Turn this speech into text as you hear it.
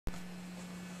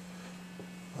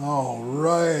All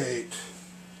right.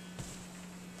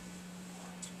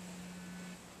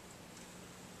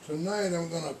 Tonight I'm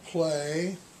going to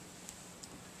play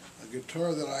a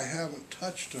guitar that I haven't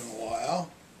touched in a while.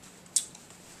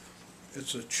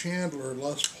 It's a Chandler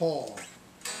Les Paul.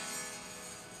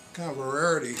 Kind of a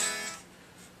rarity.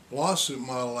 Lawsuit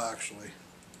model, actually.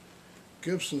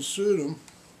 Gibson sued him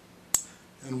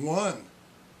and won.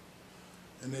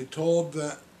 And they told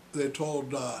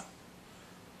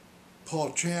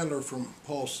Paul Chandler from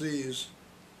Paul C's,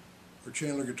 or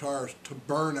Chandler Guitars, to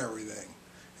burn everything.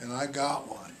 And I got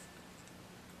one.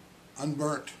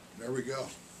 Unburnt. There we go.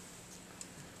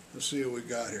 Let's see what we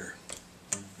got here.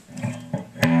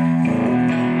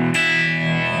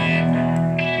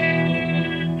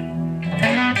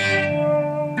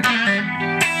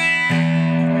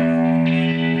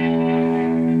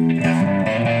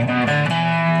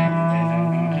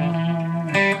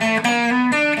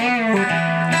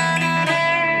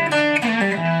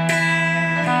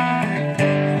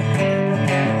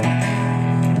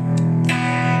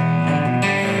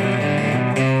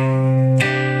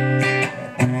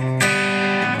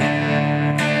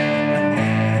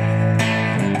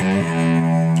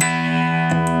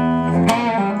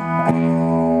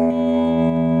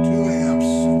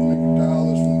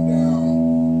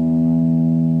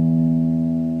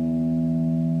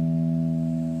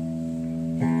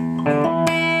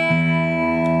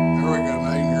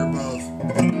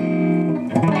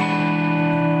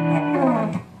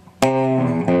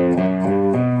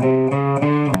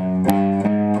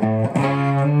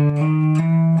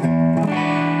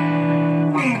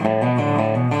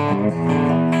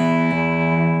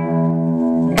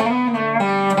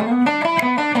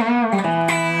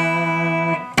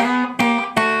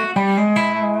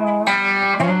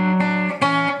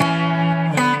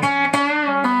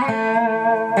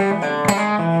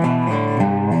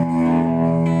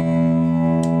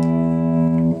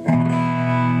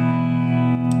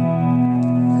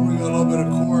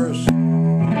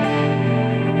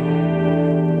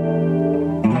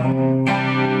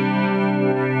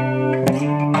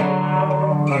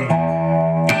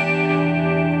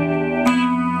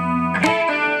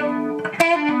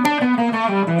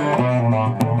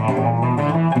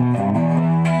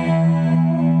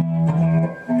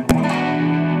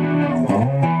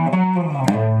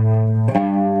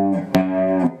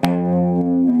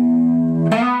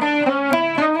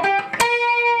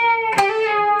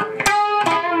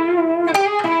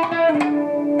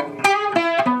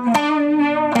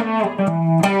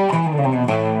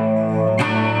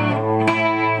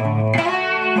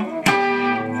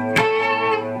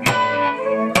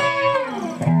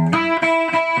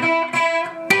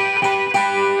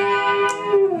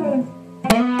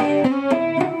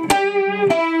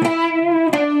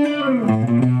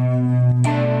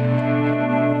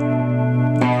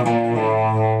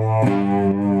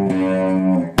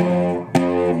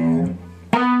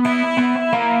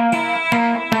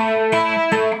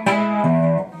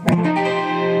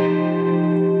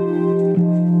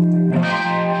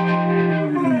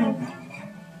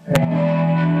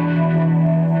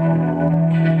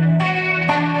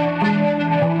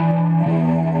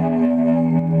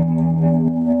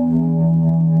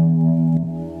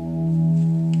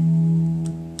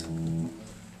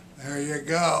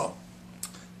 Go.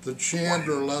 The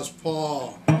Chandler Les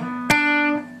Paul.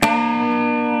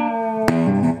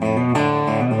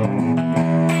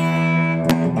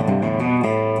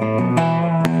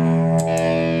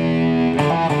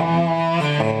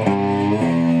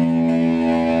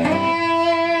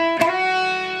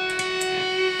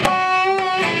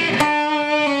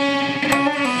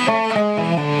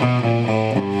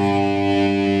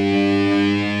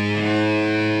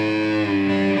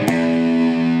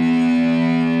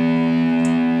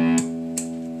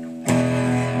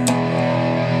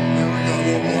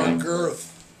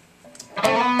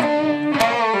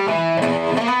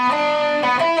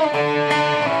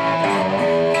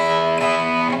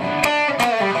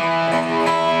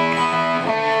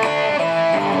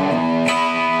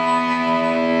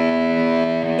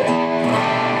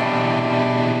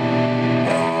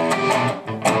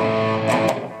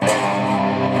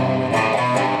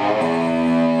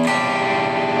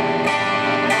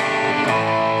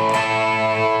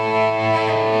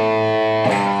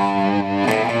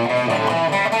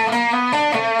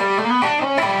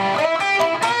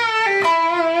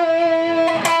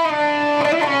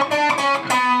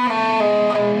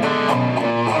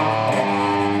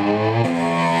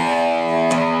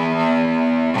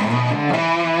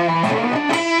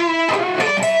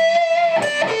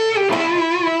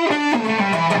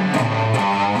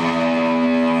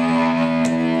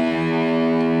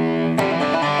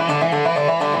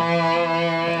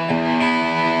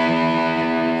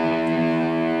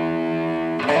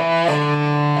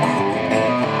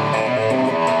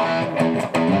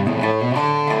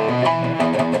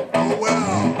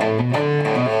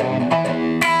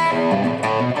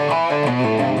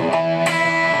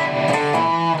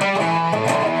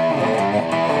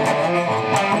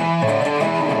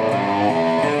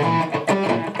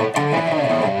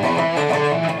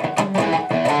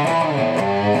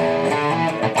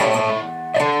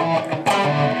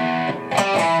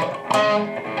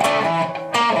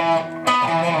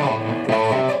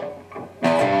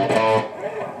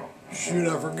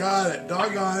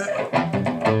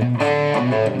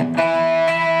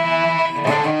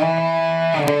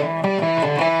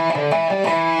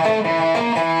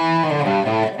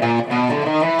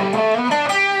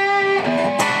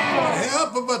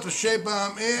 But the shape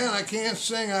I'm in, I can't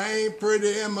sing, I ain't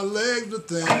pretty, and my legs are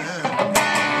thin.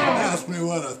 Ask me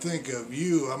what I think of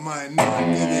you, I might not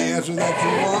get the answer that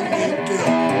you want me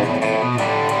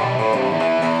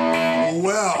to.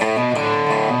 Well,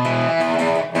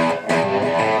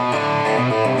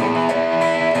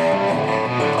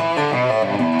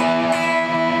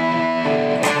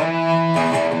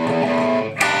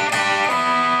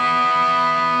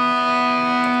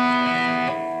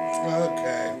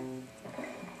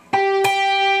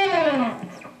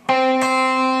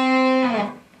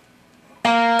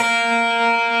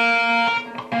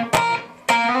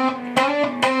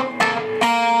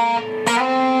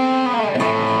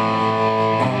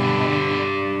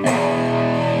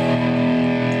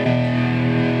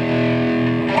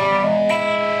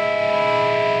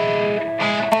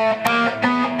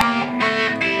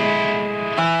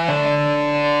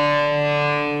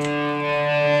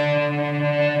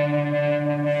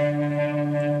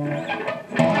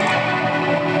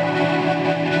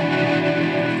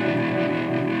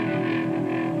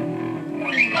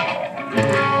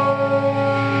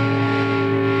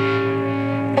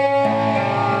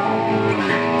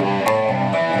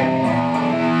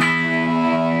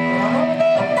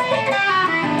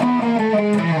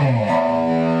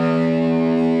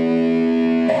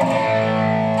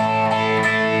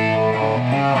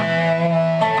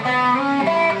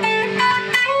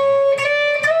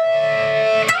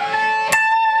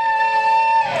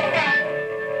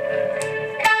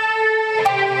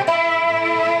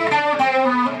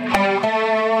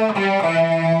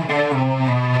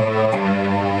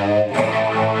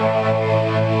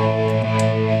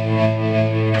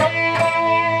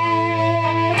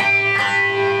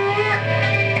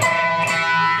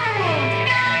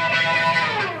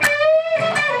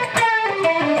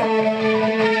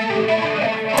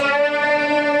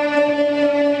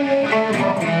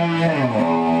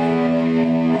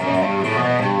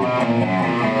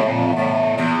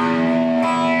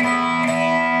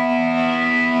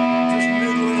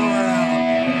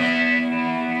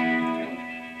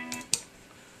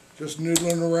 just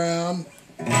noodling around.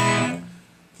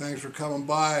 Thanks for coming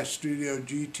by, Studio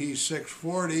GT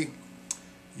 640.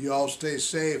 You all stay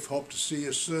safe. Hope to see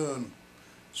you soon.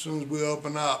 As soon as we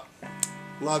open up.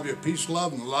 Love you. Peace,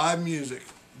 love, and live music.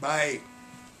 Bye.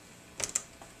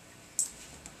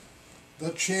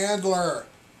 The Chandler.